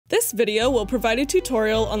This video will provide a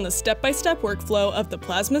tutorial on the step-by-step workflow of the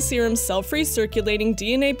Plasma Serum Cell-Free Circulating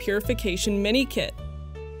DNA Purification Mini Kit.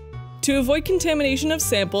 To avoid contamination of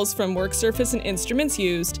samples from work surface and instruments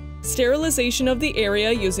used, sterilization of the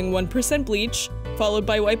area using 1% bleach, followed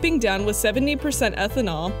by wiping down with 70%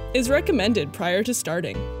 ethanol, is recommended prior to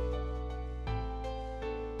starting.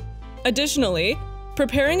 Additionally,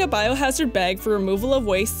 preparing a biohazard bag for removal of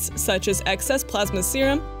wastes such as excess plasma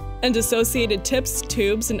serum and associated tips,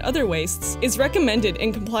 tubes, and other wastes is recommended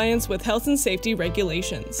in compliance with health and safety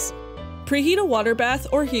regulations. Preheat a water bath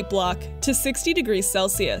or heat block to 60 degrees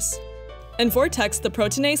Celsius and vortex the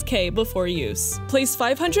Proteinase K before use. Place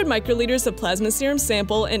 500 microliters of plasma serum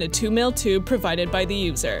sample in a 2 ml tube provided by the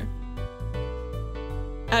user.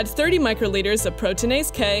 Add 30 microliters of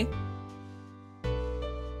Proteinase K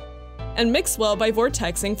and mix well by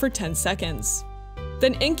vortexing for 10 seconds.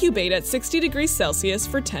 Then incubate at 60 degrees Celsius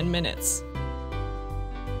for 10 minutes.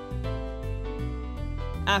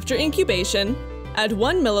 After incubation, add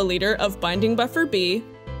 1 milliliter of Binding Buffer B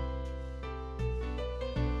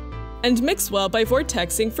and mix well by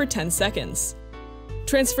vortexing for 10 seconds.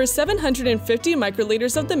 Transfer 750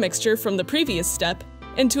 microliters of the mixture from the previous step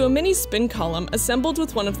into a mini spin column assembled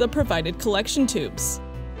with one of the provided collection tubes.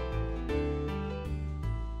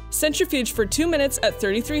 Centrifuge for 2 minutes at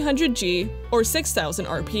 3300 G or 6000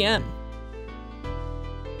 RPM.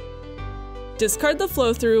 Discard the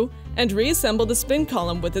flow-through and reassemble the spin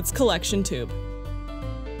column with its collection tube.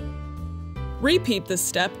 Repeat this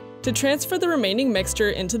step to transfer the remaining mixture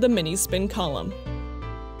into the mini spin column.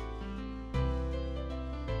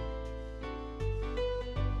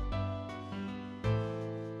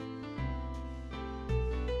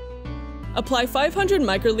 Apply 500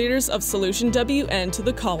 microliters of solution WN to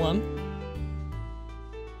the column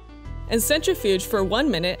and centrifuge for 1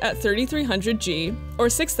 minute at 3300 G or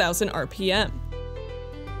 6000 RPM.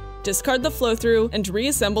 Discard the flow-through and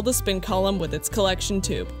reassemble the spin column with its collection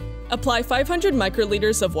tube. Apply 500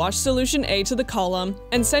 microliters of washed solution A to the column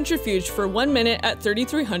and centrifuge for 1 minute at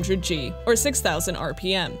 3300 G or 6000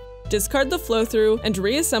 RPM. Discard the flow-through and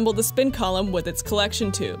reassemble the spin column with its collection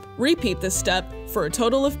tube. Repeat this step for a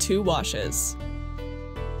total of 2 washes.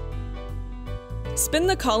 Spin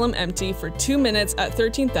the column empty for 2 minutes at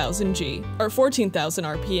 13,000 G or 14,000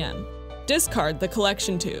 RPM. Discard the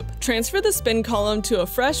collection tube. Transfer the spin column to a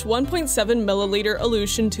fresh 1.7 milliliter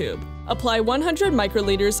elution tube. Apply 100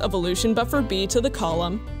 microliters of Elution Buffer B to the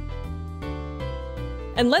column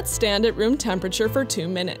and let stand at room temperature for 2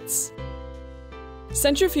 minutes.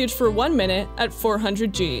 Centrifuge for 1 minute at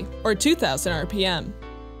 400 G or 2000 RPM,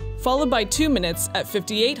 followed by 2 minutes at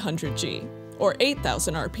 5800 G or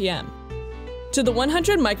 8000 RPM. To the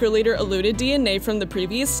 100 microliter eluted DNA from the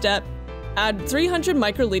previous step, add 300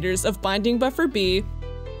 microliters of Binding Buffer B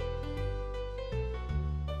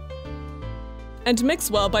and mix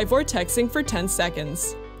well by vortexing for 10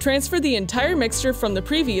 seconds. Transfer the entire mixture from the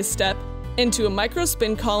previous step into a micro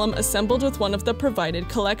spin column assembled with one of the provided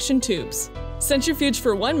collection tubes. Centrifuge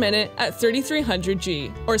for 1 minute at 3300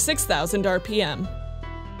 G or 6000 RPM.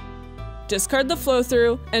 Discard the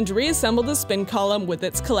flow-through and reassemble the spin column with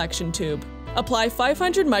its collection tube. Apply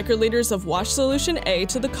 500 microliters of washed solution A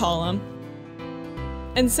to the column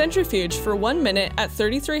and centrifuge for 1 minute at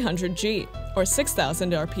 3300 G or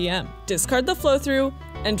 6000 RPM. Discard the flow-through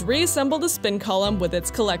and reassemble the spin column with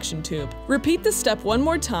its collection tube. Repeat this step one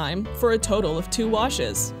more time for a total of 2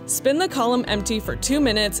 washes. Spin the column empty for 2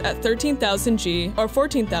 minutes at 13,000 G or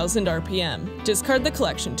 14,000 RPM. Discard the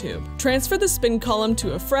collection tube. Transfer the spin column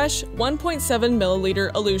to a fresh 1.7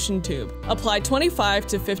 milliliter elution tube. Apply 25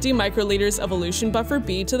 to 50 microliters of Elution Buffer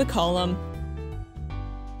B to the column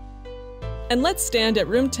and let stand at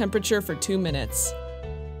room temperature for 2 minutes.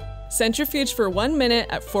 Centrifuge for 1 minute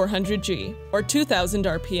at 400 G or 2000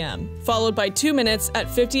 RPM, followed by 2 minutes at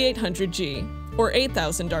 5800 G or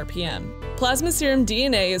 8000 RPM. Plasma serum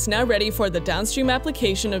DNA is now ready for the downstream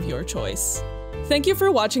application of your choice. Thank you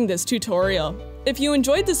for watching this tutorial. If you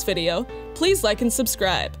enjoyed this video, please like and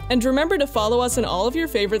subscribe, and remember to follow us on all of your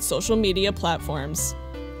favorite social media platforms.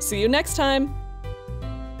 See you next time!